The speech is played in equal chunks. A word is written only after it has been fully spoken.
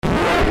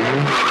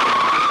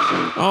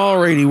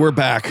Alrighty, we're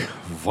back.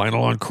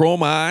 Vinyl on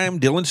Chrome, I'm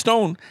Dylan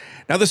Stone.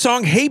 Now, the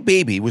song Hey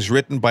Baby was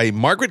written by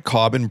Margaret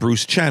Cobb and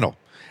Bruce Channel,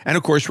 and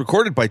of course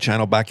recorded by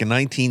Channel back in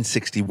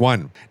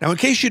 1961. Now, in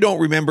case you don't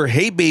remember,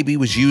 Hey Baby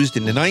was used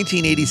in the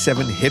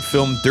 1987 hit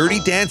film Dirty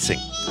Dancing.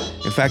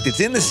 In fact,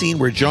 it's in the scene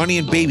where Johnny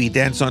and Baby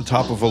dance on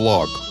top of a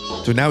log.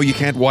 So now you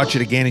can't watch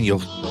it again and you'll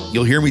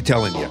hear me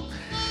telling you.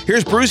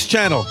 Here's Bruce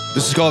Channel.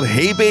 This is called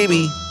Hey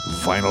Baby,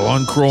 Vinyl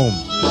on Chrome.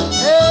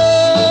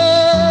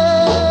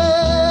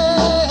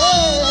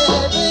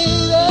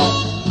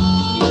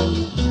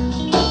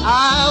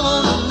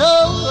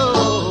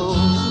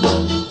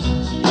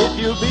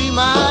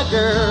 My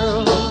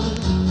girl,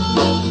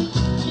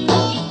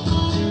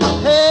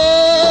 hey,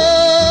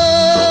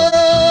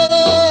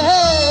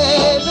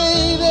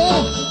 baby,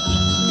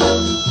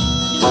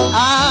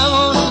 I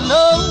wanna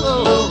know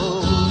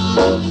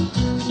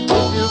if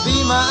you'll be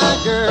my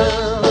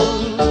girl.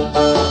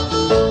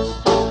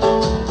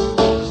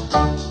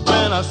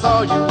 When I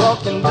saw you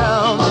walking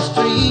down the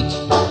street,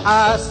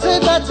 I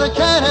said that's the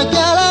kind of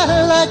gal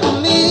I like to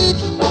meet.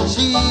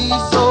 She's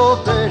so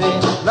pretty,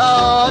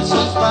 Lord,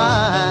 she's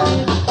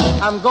fine.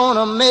 I'm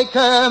gonna make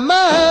her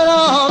mine,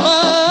 all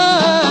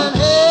mine.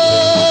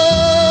 Hey,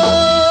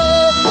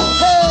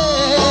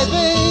 hey,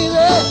 baby,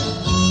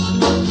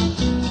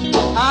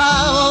 I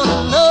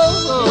wanna know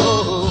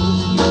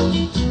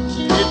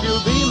if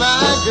you'll be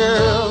my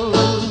girl.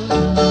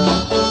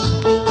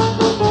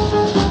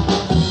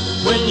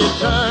 When you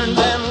turned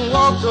and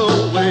walked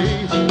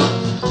away,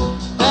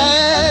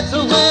 that's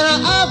when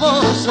I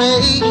wanna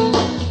say,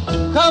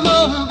 come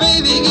on,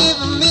 baby, give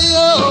me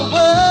your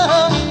word.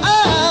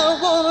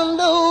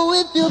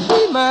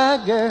 My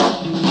girl,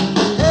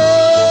 hey,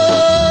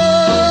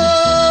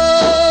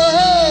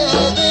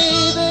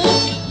 baby,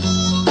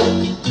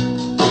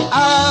 I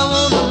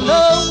wanna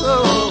know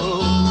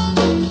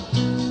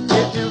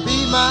if you be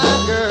my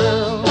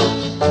girl.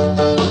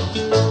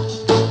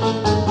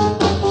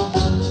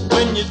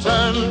 When you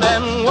turned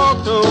and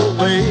walked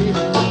away,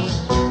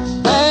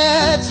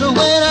 that's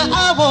when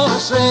I wanna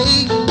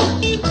say,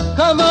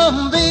 come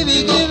on,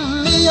 baby, give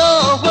me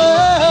your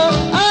word.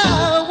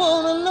 I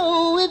wanna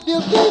know if you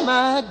be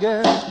my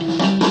girl.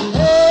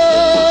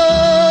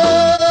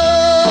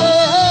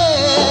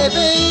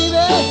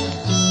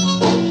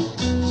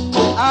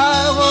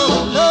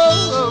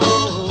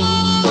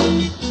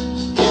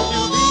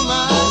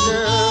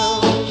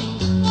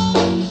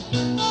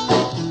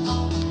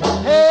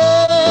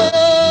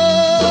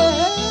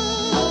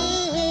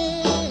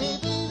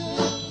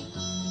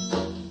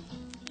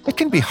 It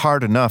can be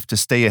hard enough to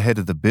stay ahead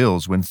of the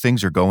bills when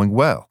things are going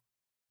well,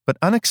 but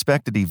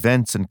unexpected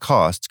events and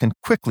costs can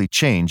quickly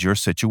change your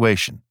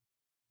situation.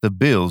 The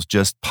bills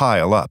just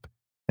pile up,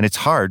 and it's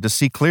hard to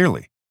see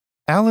clearly.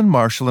 Allen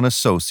Marshall and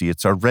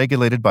Associates are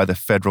regulated by the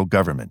federal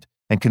government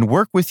and can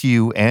work with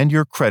you and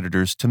your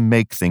creditors to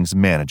make things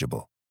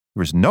manageable.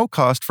 There is no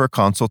cost for a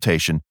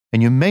consultation,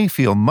 and you may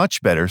feel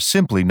much better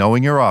simply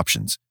knowing your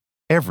options.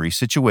 Every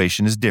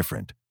situation is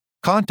different.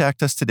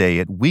 Contact us today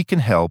at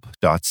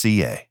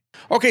wecanhelp.ca.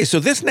 Okay, so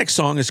this next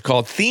song is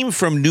called Theme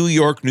from New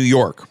York, New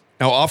York.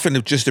 Now, often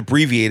it's just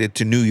abbreviated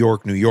to New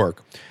York, New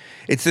York.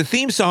 It's the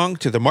theme song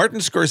to the Martin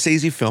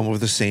Scorsese film of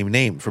the same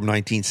name from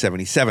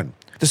 1977.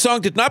 The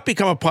song did not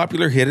become a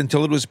popular hit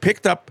until it was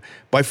picked up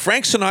by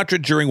Frank Sinatra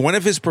during one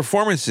of his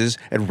performances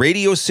at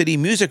Radio City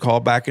Music Hall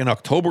back in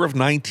October of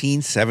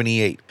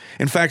 1978.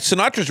 In fact,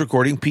 Sinatra's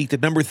recording peaked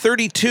at number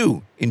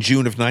 32 in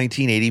June of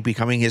 1980,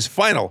 becoming his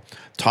final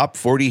top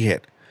 40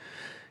 hit.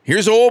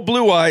 Here's Old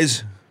Blue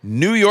Eyes,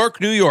 New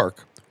York, New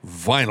York,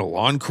 Vinyl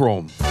on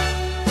Chrome.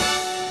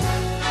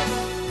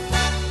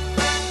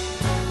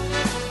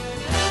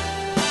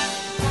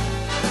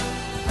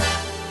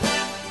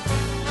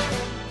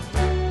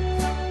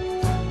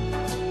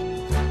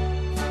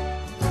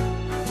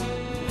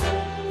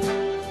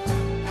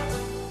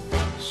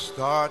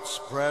 Start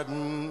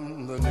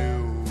spreading the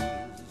news.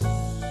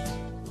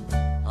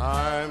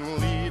 I'm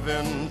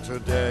leaving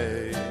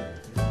today.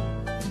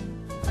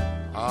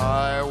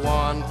 I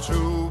want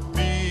to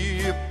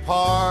be a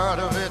part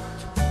of it.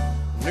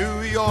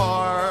 New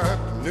York,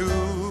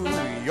 New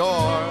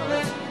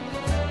York.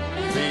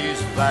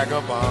 These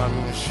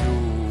vagabond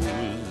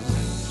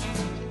shoes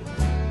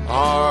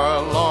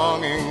are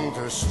longing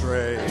to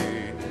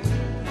stray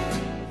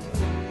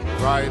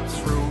right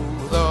through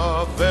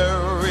the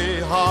very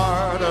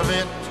heart of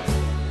it.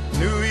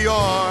 New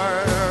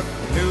York,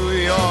 New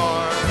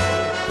York.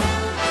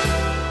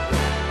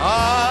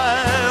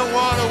 I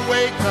want to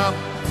wake up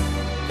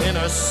in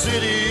a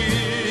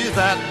city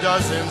that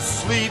doesn't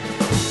sleep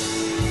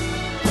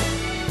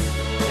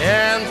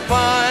and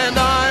find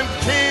I'm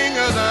king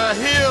of the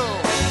hill,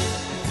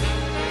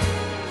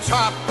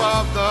 top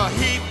of the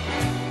heap.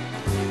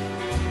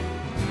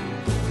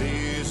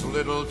 These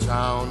little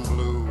town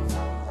blues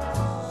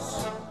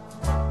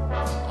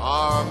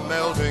are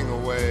melting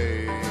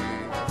away.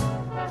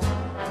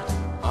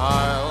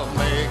 I'll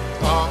make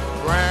a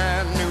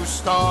brand new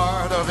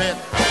start of it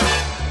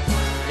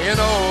in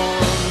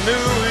old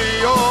New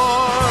York.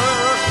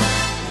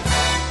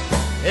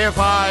 If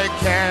I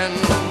can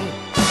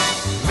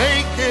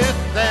make it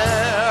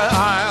there,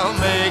 I'll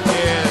make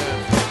it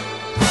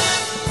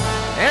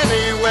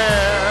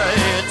anywhere.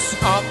 It's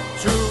up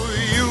to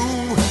you,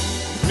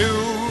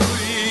 New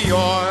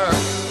York,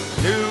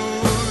 New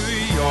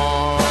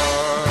York.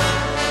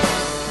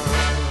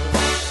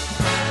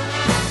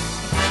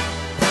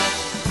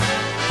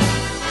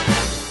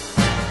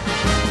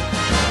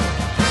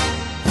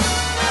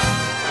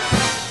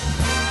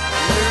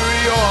 New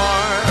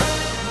York,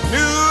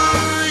 New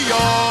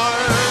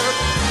York,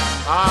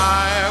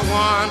 I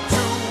want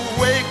to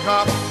wake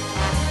up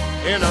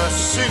in a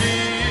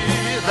city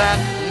that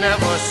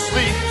never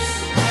sleeps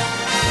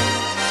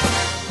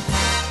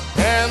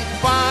and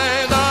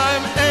find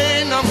I'm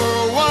a number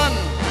one,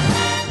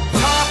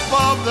 top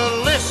of the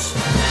list,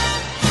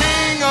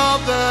 king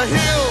of the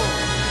hill,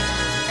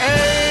 a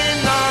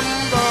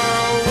number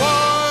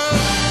one.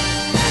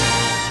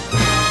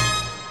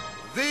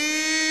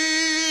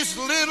 These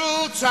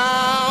little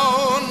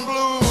town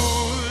blues,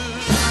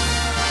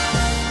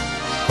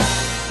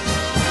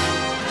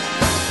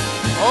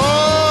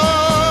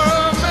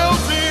 oh,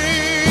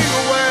 melting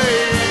away.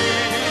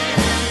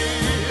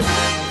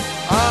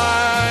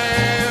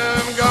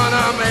 I'm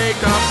gonna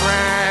make a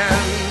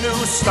brand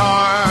new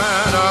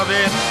start of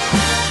it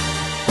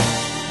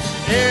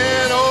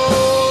in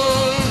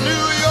old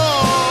New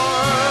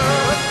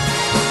York.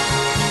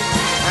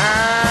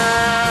 And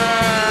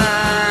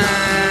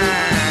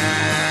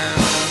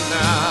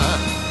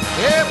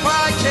if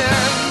I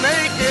can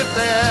make it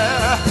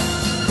there,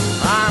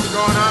 I'm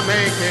gonna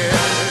make it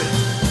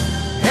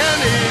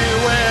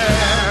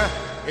anywhere.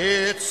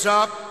 It's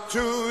up to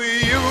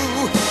you,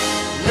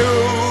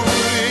 New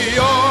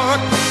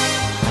York,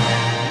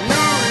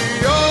 New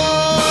York,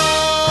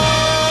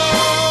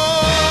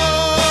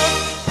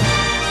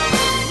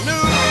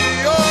 New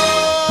York.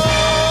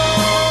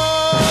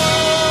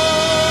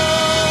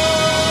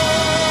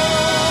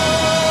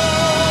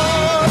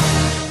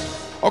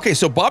 Okay,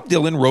 so Bob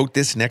Dylan wrote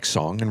this next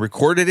song and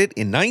recorded it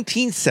in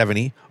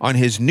 1970 on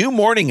his New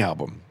Morning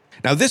album.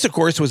 Now, this, of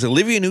course, was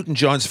Olivia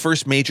Newton-John's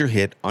first major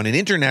hit on an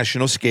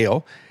international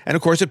scale, and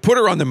of course, it put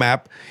her on the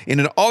map in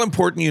an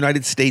all-important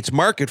United States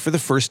market for the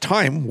first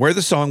time, where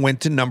the song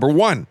went to number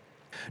one.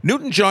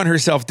 Newton-John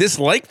herself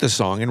disliked the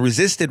song and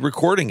resisted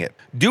recording it,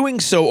 doing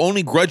so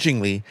only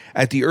grudgingly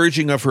at the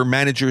urging of her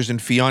managers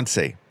and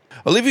fiancé.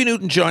 Olivia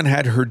Newton-John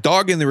had her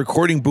dog in the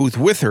recording booth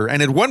with her,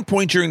 and at one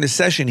point during the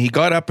session, he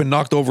got up and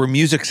knocked over a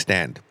music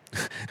stand.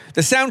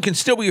 The sound can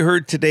still be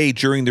heard today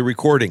during the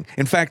recording.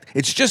 In fact,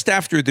 it's just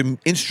after the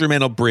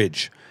instrumental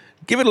bridge.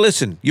 Give it a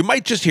listen. You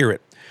might just hear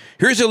it.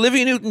 Here's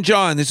Olivia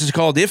Newton-John. This is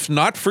called If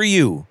Not For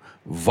You.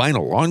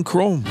 Vinyl on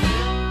chrome.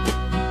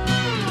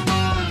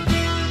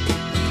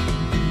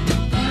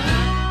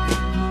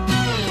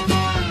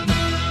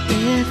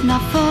 If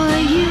not for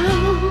you,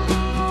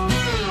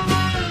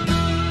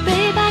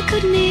 babe, I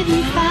couldn't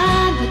even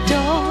find the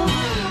door.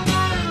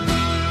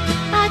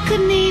 I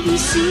couldn't even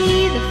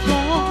see the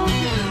floor.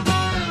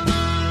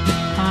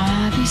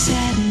 I'd be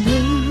sad and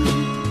blue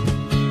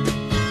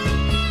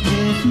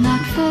if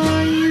not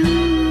for you.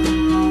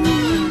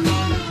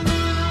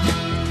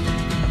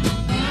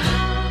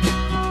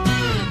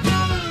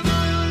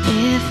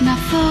 If not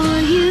for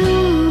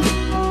you,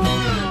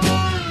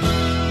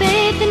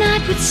 babe, the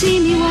night would see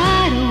me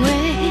wide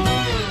awake.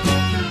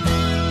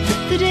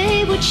 The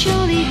day would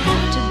surely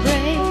have to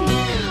break.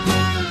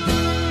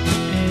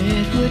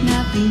 It would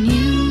not be new.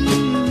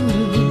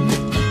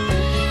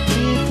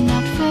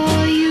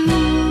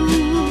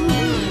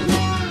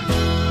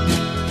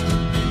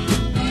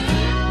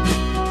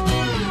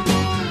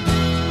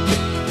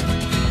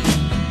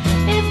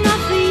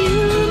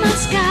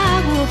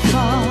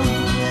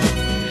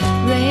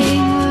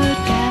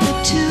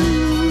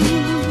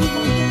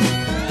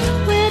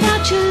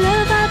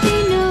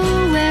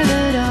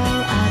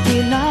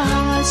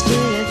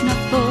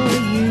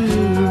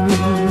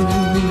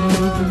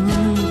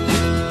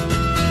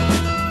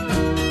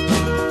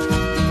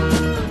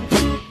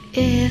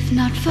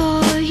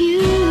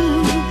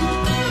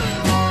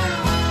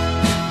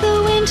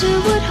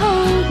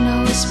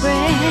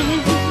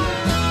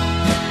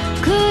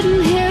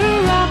 Couldn't hear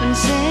a robin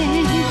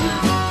sing.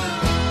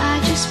 I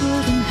just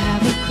wouldn't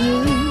have a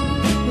clue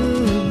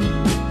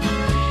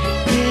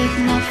if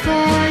not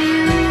for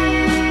you.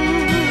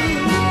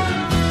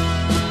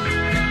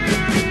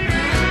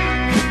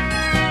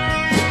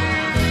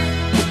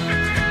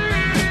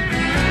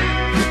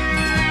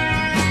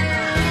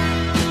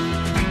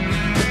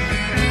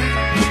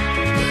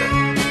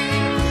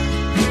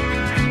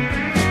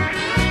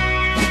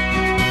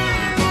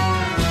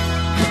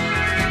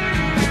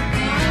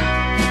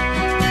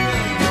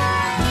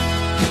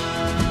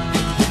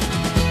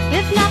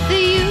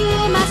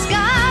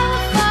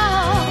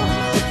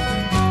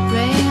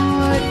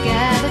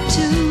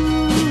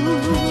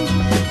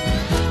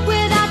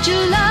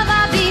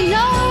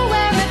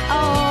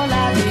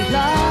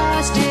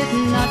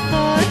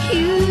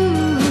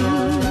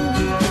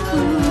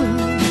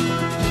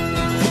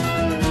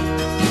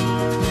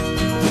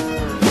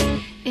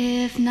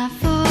 If not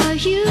for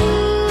you,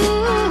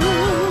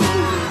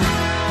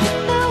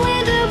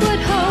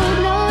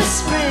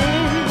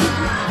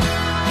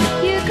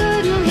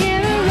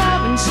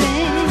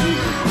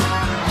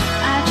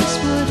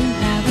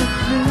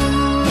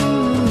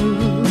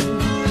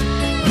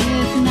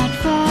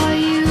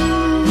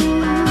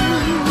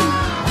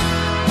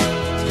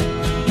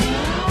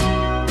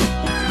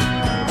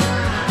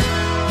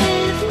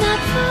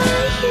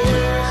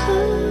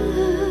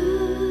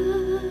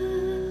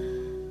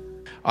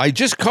 I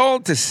Just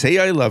Called to Say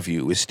I Love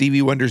You is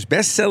Stevie Wonder's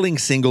best-selling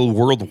single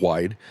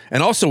worldwide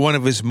and also one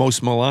of his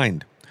most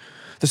maligned.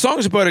 The song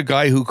is about a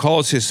guy who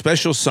calls his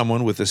special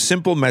someone with a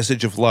simple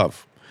message of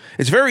love.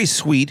 It's very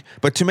sweet,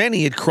 but to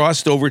many it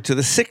crossed over to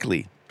the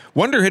sickly.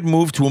 Wonder had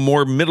moved to a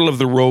more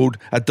middle-of-the-road,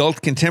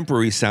 adult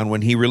contemporary sound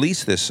when he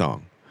released this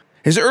song.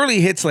 His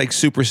early hits like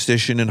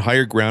Superstition and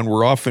Higher Ground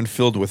were often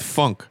filled with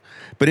funk,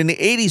 but in the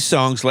 80s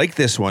songs like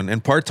this one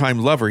and Part-Time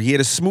Lover, he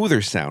had a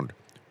smoother sound,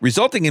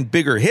 resulting in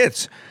bigger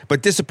hits,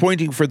 but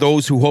disappointing for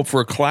those who hope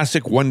for a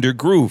classic Wonder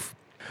groove.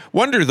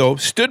 Wonder, though,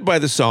 stood by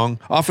the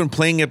song, often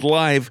playing it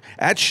live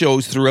at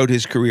shows throughout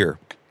his career.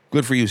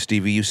 Good for you,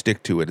 Stevie. You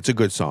stick to it. It's a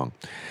good song.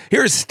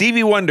 Here's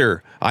Stevie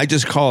Wonder, I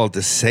Just Called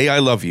to Say I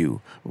Love You,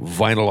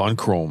 vinyl on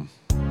chrome.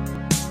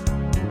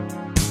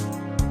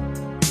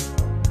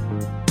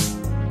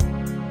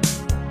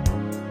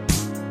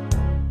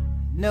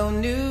 No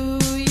New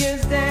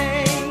Year's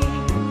Day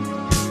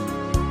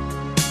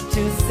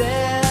to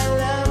celebrate.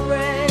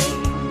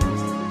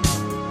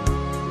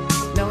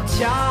 No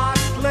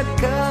chocolate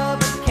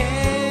covered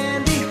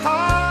candy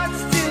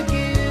hearts to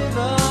give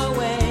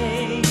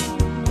away.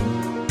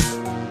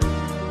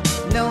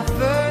 No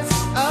first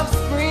of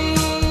spring,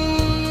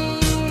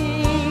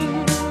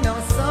 no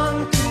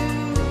song to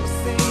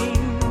sing.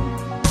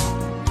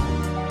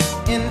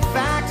 In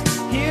fact,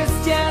 here's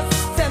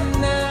just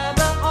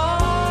another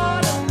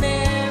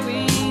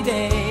ordinary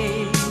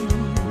day.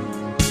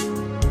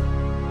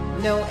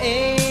 No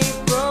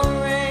April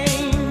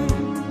rain,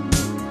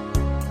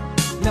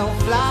 no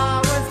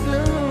flowers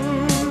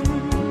bloom,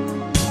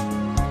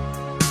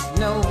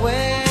 no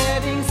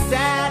wedding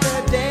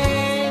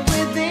Saturday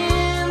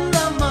within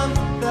the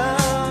month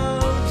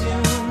of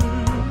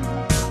June.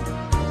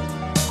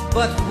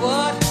 But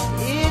what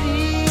it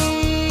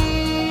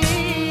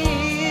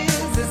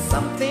is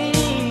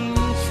something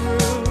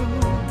true,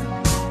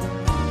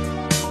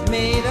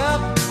 made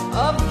up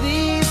of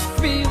these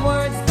three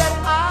words that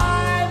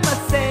I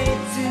must say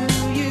to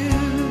you.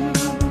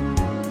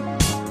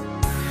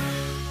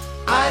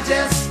 I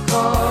just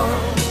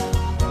called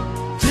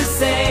to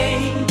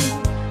say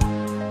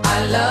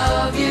I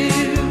love you.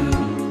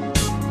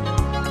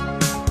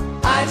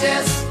 I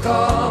just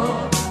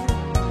called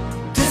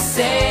to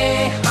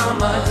say how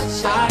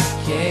much I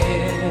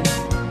care.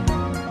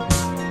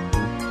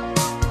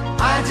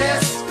 I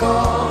just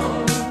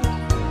called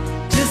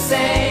to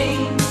say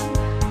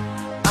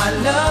I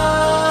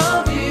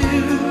love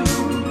you,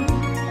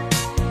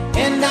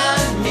 and I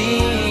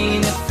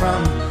mean it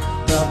from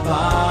the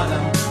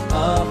bottom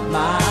of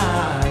my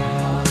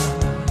heart.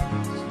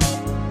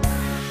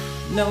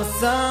 No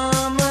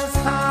summer's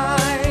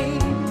high,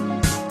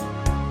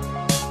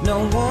 no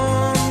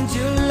warm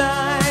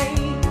July,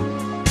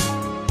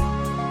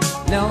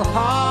 no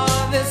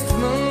harvest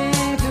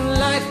moon to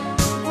light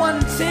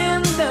one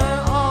tender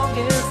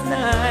August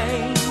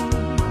night.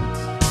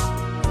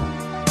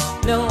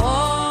 No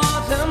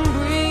autumn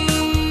breeze,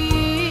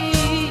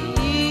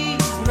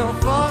 no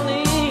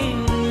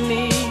falling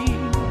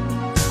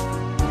leaves,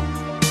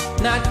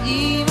 not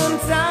even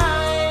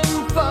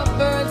time for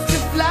birds to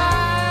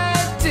fly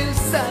to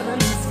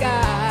southern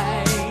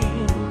sky.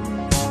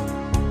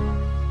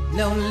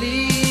 No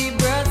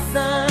Libra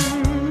sun,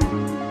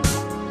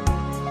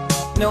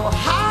 no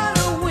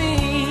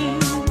Halloween,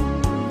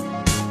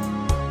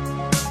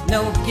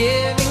 no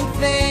giving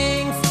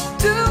thanks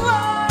to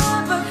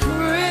all the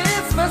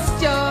Christmas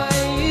joy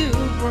you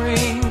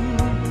bring.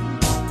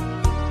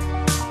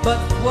 But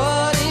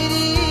what it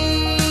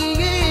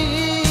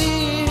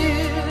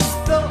is,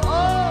 so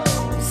oh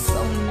so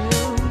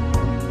new,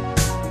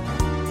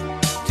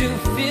 to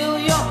fill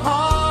your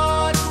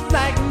heart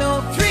like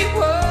no three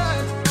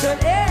words could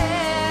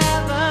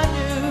ever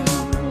do.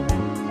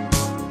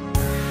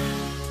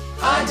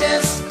 I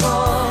just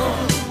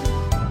called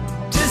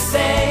to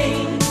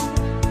say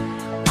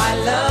I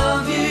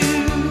love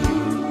you.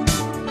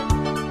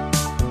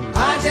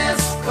 I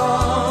just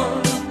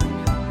called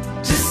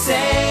to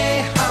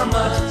say how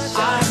much I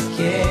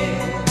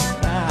care.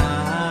 I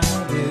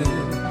do.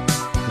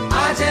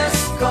 I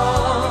just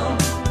called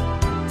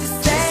to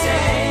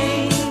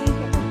say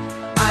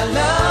I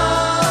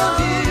love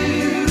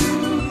you,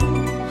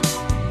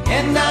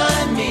 and I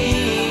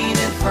mean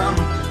it from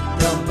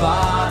the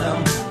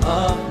bottom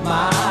of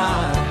my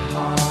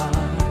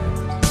heart.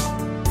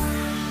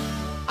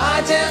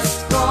 I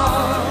just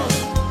called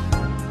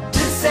to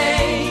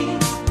say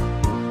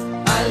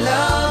I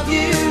love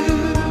you.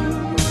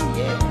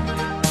 Yeah.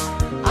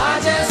 I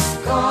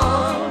just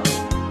called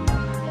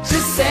to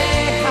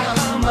say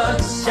how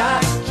much I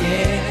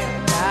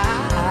care.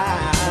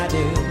 I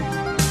do.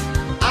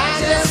 I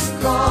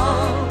just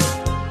called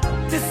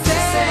to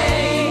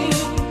say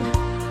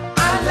I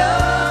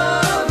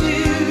love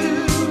you,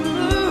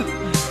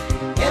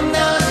 and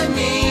I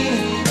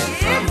mean it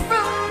from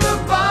the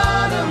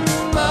bottom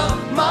of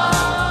my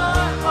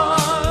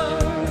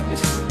heart.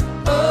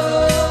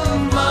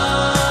 Oh,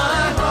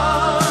 my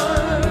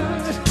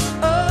heart.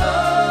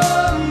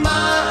 Oh,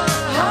 my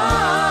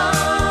heart.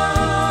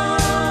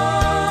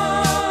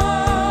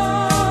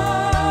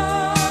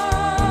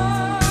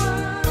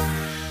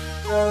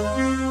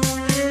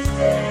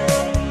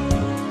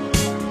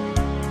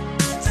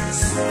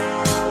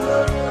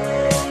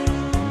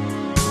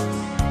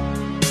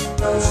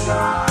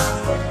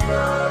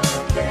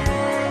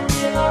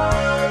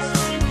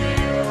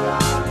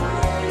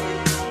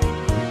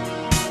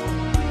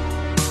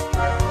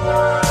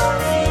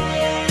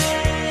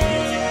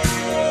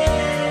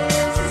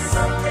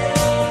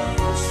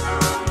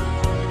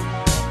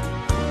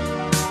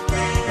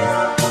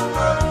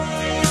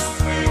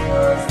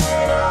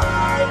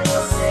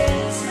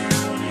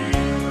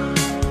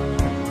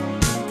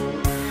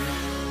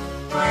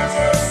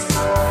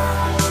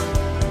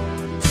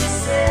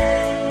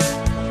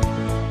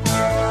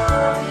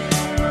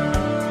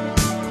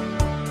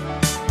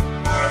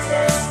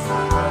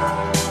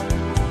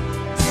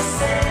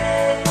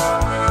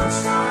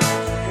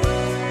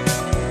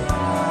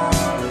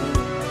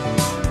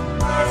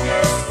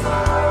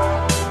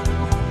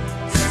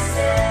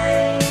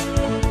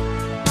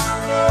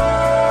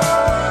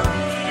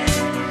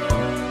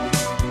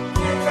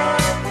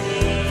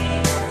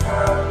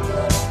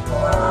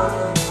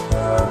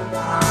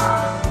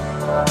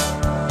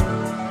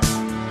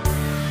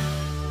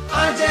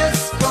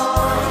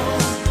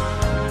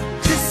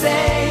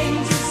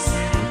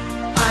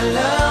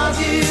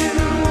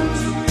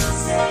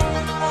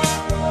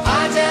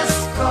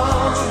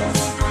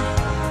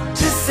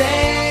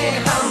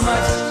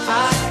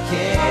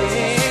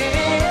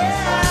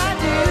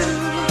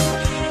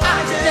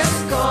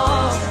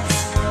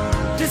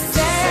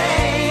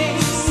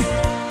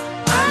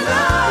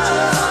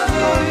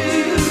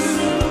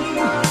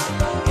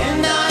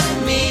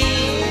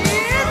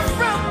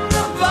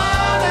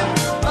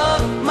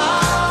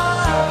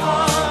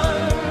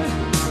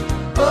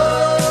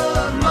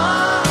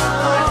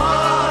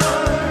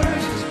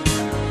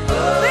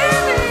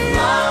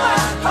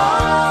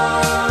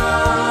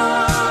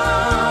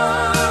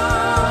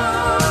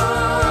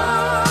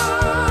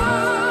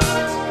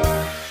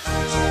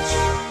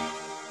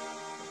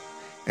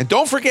 And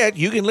don't forget,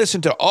 you can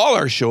listen to all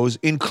our shows,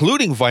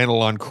 including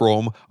Vinyl on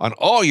Chrome, on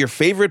all your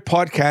favorite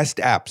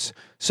podcast apps,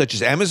 such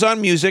as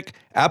Amazon Music,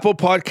 Apple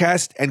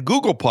Podcast, and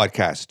Google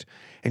Podcast.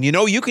 And you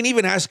know, you can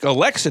even ask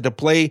Alexa to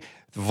play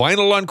the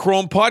Vinyl on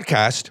Chrome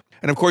podcast.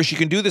 And of course, you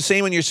can do the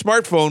same on your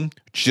smartphone.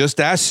 Just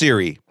ask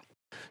Siri.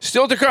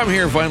 Still to come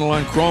here, Vinyl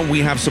on Chrome,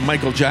 we have some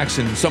Michael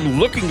Jackson, some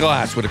Looking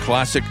Glass with a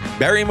classic,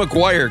 Barry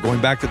McGuire going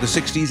back to the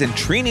 60s, and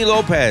Trini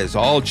Lopez,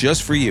 all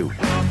just for you.